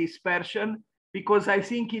word dispersion because I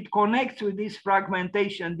think it connects with this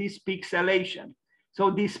fragmentation, this pixelation. So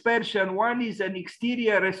Dispersion 1 is an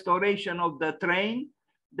exterior restoration of the train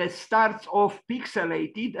that starts off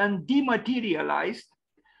pixelated and dematerialized,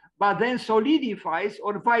 but then solidifies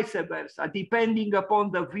or vice versa, depending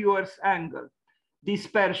upon the viewer's angle.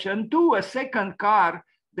 Dispersion 2, a second car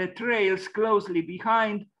that trails closely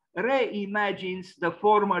behind, reimagines the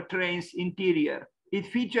former train's interior. It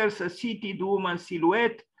features a seated woman's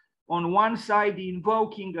silhouette on one side,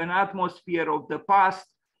 invoking an atmosphere of the past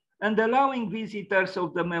and allowing visitors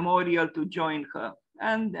of the memorial to join her.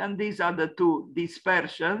 And these are the two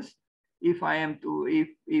dispersions, if I am to,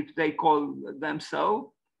 if they call them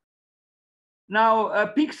so. Now, a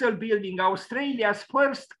pixel building, Australia's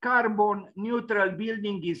first carbon neutral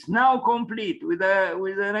building, is now complete with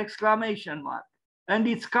an exclamation mark. And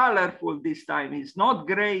it's colorful this time. It's not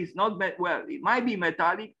gray, it's not, well, it might be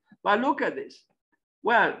metallic, but look at this.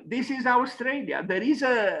 Well, this is Australia. There is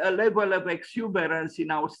a level of exuberance in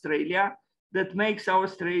Australia that makes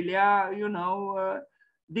Australia, you know,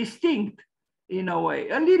 distinct in a way.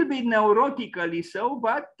 A little bit neurotically so,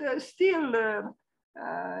 but still,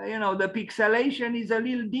 you know, the pixelation is a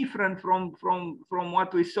little different from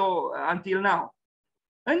what we saw until now.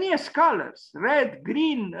 And yes, colors, red,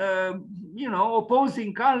 green, you know,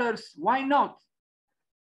 opposing colors, why not?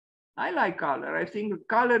 I like color. I think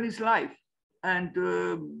color is life. And,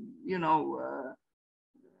 you know,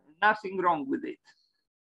 nothing wrong with it.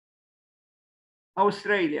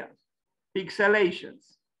 Australia, pixelations,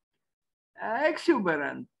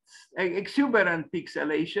 exuberant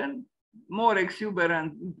pixelation, more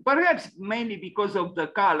exuberant, perhaps mainly because of the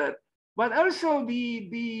color, but also the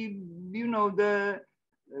you know,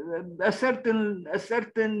 a certain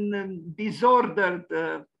disordered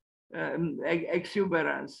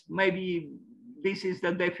exuberance. Maybe this is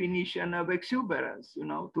the definition of exuberance, you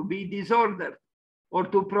know, to be disordered or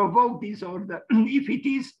to provoke disorder if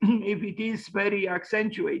it is very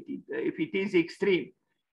accentuated, if it is extreme.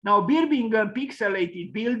 Now, Birmingham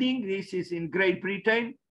pixelated building, this is in Great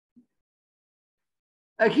Britain.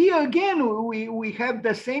 Here again, we have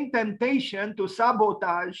the same temptation to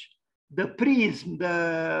sabotage the prism,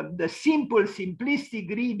 the simple, simplistic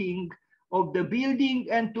reading of the building,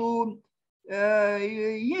 and to,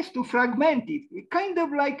 yes, to fragment it. Kind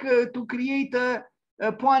of like to create a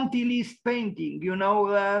pointillist painting, you know,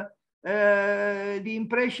 the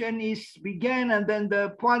Impressionists began, and then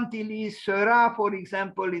the pointillists, Seurat, for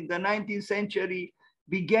example, in the 19th century,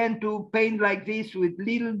 began to paint like this with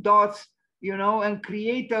little dots, you know, and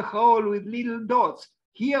create a whole with little dots.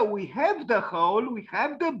 Here we have the whole, we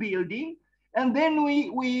have the building, and then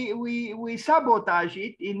we sabotage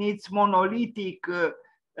it in its monolithic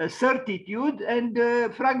certitude and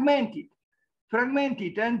fragment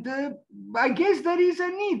it. And I guess there is a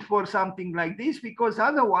need for something like this, because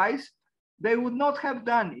otherwise they would not have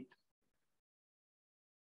done it.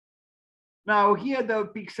 Now here the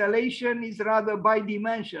pixelation is rather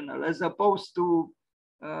bidimensional as opposed to,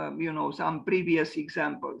 you know, some previous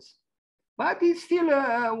examples. But it's still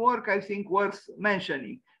a work, I think, worth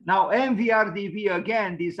mentioning. Now, MVRDV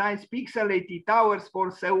again designs pixelated towers for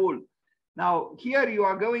Seoul. Now, here you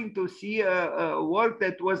are going to see a work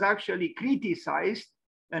that was actually criticized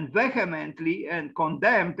and vehemently and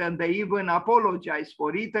condemned, and they even apologized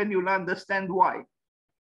for it, and you'll understand why.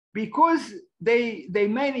 Because they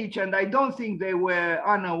managed, and I don't think they were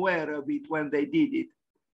unaware of it when they did it.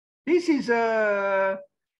 This is a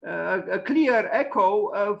clear echo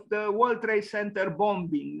of the World Trade Center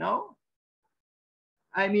bombing, no?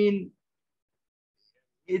 I mean,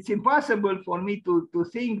 it's impossible for me to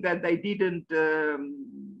think that they didn't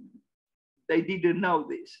know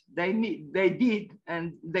this. They did,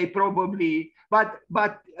 and they probably.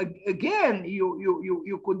 But again,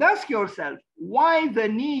 you could ask yourself why the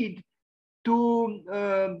need to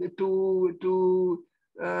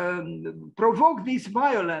provoke this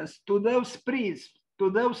violence to those priests, to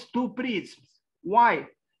those two priests. Why?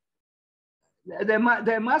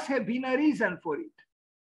 There must have been a reason for it.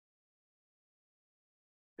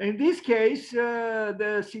 In this case,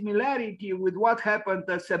 the similarity with what happened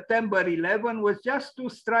on September 11 was just too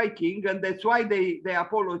striking, and that's why they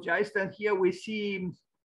apologized. And here we see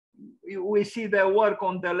the work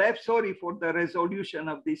on the left. Sorry for the resolution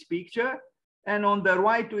of this picture. And on the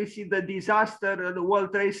right, we see the disaster at the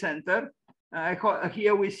World Trade Center.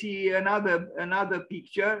 Here we see another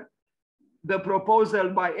picture, the proposal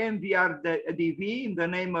by MVRDV in the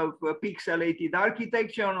name of Pixelated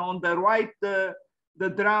Architecture. And on the right, the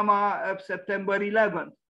drama of September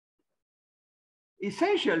 11th.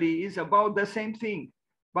 Essentially, is about the same thing.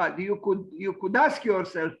 But you could ask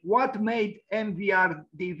yourself, what made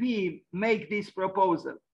MVRDV make this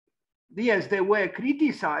proposal? Yes, they were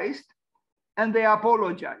criticized, and they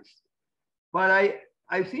apologized. But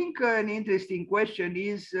I think an interesting question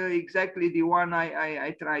is exactly the one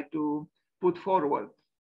I try to put forward.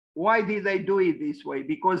 Why did they do it this way?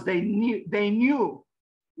 Because they knew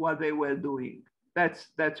what they were doing.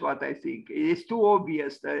 That's what I think. It is too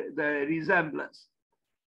obvious, the resemblance.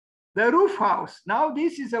 The roof house. Now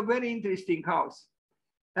this is a very interesting house.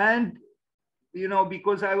 And, you know,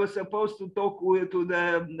 because I was supposed to talk to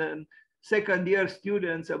the second year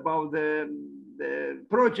students about the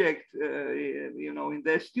project, you know, in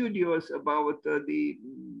the studios about the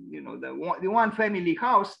one family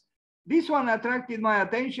house. This one attracted my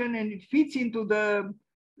attention, and it fits into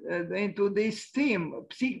into this theme,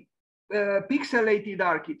 pixelated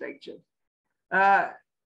architecture.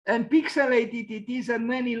 And pixelated it is on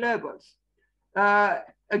many levels.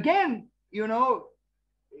 Again, you know,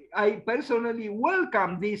 I personally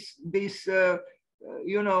welcome this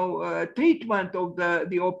treatment of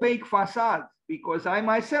the opaque facade, because I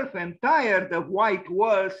myself am tired of white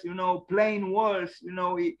walls, you know, plain walls, you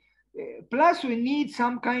know. Plus, we need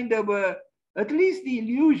some kind of at least the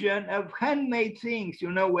illusion of handmade things,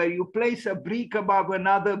 you know, where you place a brick above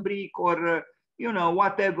another brick, or you know,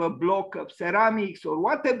 whatever block of ceramics or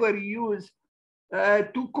whatever you use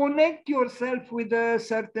to connect yourself with a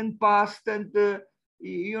certain past, and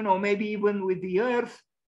you know, maybe even with the earth.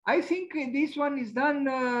 I think this one is done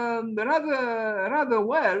rather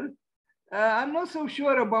well. I'm not so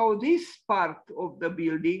sure about this part of the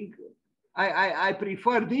building. I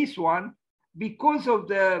prefer this one because of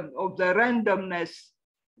the randomness.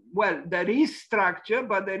 Well, there is structure,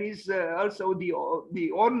 but there is also the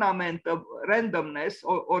ornament of randomness,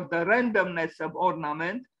 or the randomness of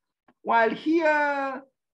ornament. While here,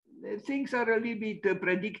 things are a little bit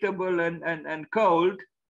predictable and cold,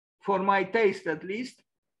 for my taste at least.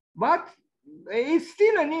 But it's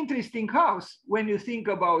still an interesting house when you think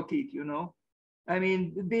about it, you know. I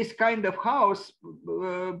mean, this kind of house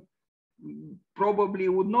probably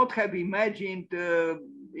would not have imagined,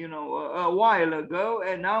 you know, a while ago,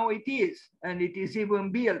 and now it is, and it is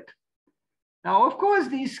even built. Now, of course,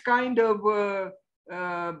 this kind of,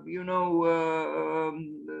 you know,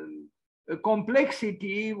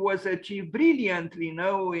 complexity was achieved brilliantly, you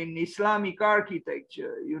know, in Islamic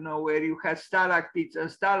architecture, you know, where you had stalactites and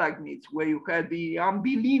stalagmites, where you had the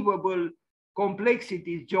unbelievable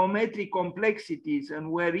complexities, geometric complexities, and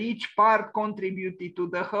where each part contributed to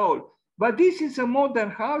the whole. But this is a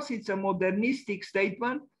modern house, it's a modernistic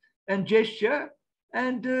statement and gesture,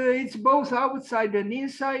 and it's both outside and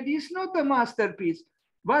inside. It's not a masterpiece,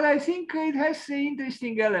 but I think it has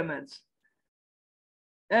interesting elements.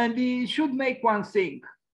 And it should make one think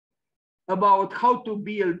about how to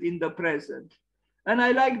build in the present. And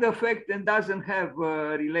I like the fact that it doesn't have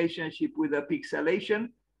a relationship with the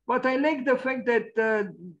pixelation, but I like the fact that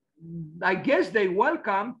I guess they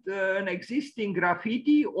welcomed an existing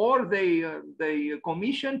graffiti, or they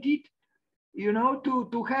commissioned it, you know,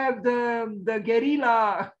 to have the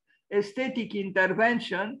guerrilla aesthetic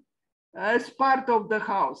intervention as part of the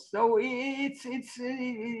house. So it's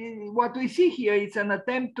what we see here. It's an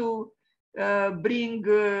attempt to bring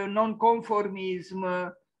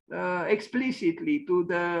non-conformism explicitly to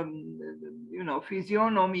the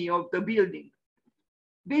physiognomy of the building.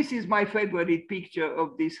 This is my favorite picture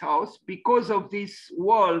of this house because of this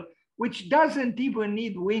wall, which doesn't even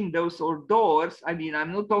need windows or doors. I mean,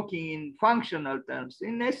 I'm not talking in functional terms,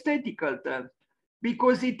 in aesthetical terms,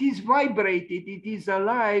 because it is vibrated, it is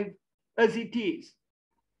alive as it is.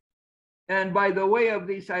 And by the way of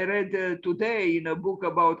this, I read today in a book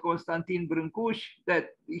about Constantin Brâncuș that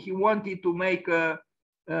he wanted to make a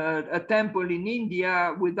temple in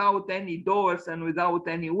India without any doors and without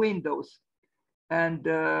any windows. And,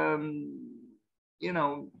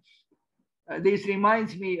 this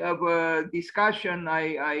reminds me of a discussion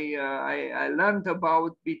I learned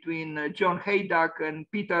about between John Haydock and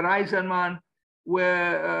Peter Eisenman,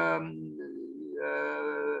 where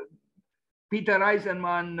Peter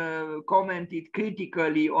Eisenman commented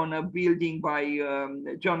critically on a building by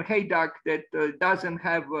John Haydock that doesn't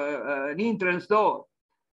have an entrance door.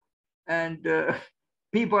 And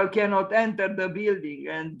people cannot enter the building.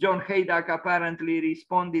 And John Haydock apparently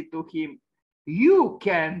responded to him, "You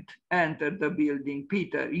can't enter the building,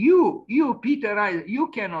 Peter. You, Peter, you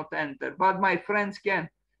cannot enter, but my friends can."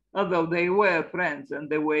 Although they were friends and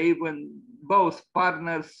they were even both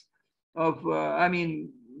partners of,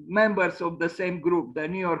 members of the same group, the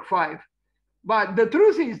New York Five. But the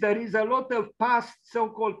truth is there is a lot of past,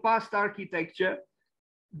 so-called past architecture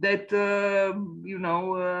that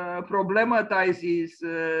problematizes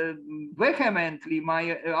vehemently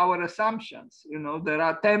our assumptions. There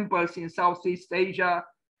are temples in Southeast Asia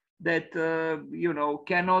that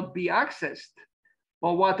cannot be accessed.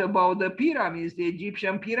 Or what about the pyramids, the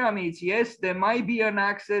Egyptian pyramids? Yes, there might be an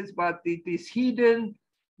access, but it is hidden.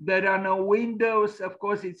 There are no windows. Of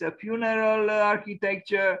course, it's a funeral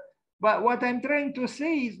architecture. But what I'm trying to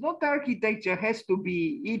say is not architecture has to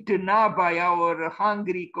be eaten up by our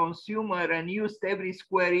hungry consumer and used every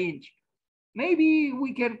square inch. Maybe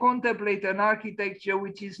we can contemplate an architecture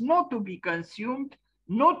which is not to be consumed,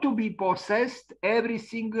 not to be possessed every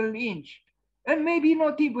single inch, and maybe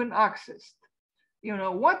not even accessed.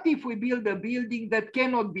 What if we build a building that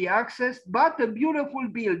cannot be accessed, but a beautiful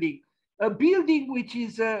building, a building which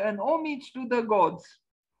is an homage to the gods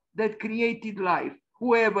that created life,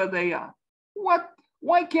 whoever they are?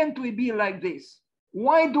 Why can't we be like this?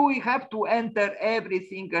 Why do we have to enter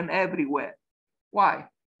everything and everywhere? Why?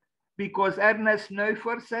 Because Ernest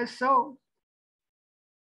Neuffer says so?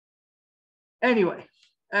 Anyway,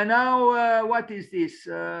 and now what is this?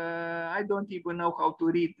 I don't even know how to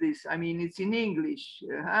read this. I mean, it's in English.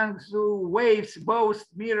 Hangzhou waves boast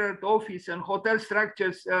mirrored office and hotel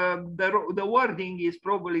structures. The wording is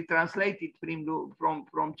probably translated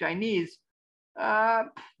from Chinese.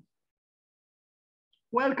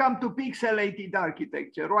 Welcome to pixelated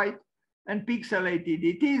architecture, right? And pixelated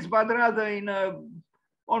it is, but rather in a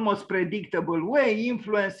almost predictable way.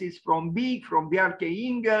 Influences from Bjarke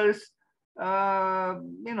Ingels.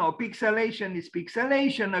 Pixelation is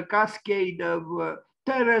pixelation, a cascade of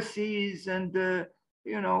terraces, and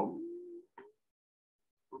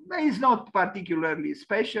it's not particularly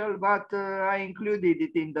special, but I included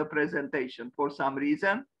it in the presentation for some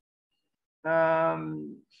reason.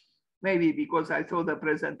 Maybe because I thought the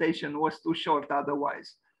presentation was too short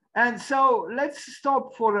otherwise. And so let's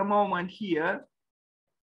stop for a moment here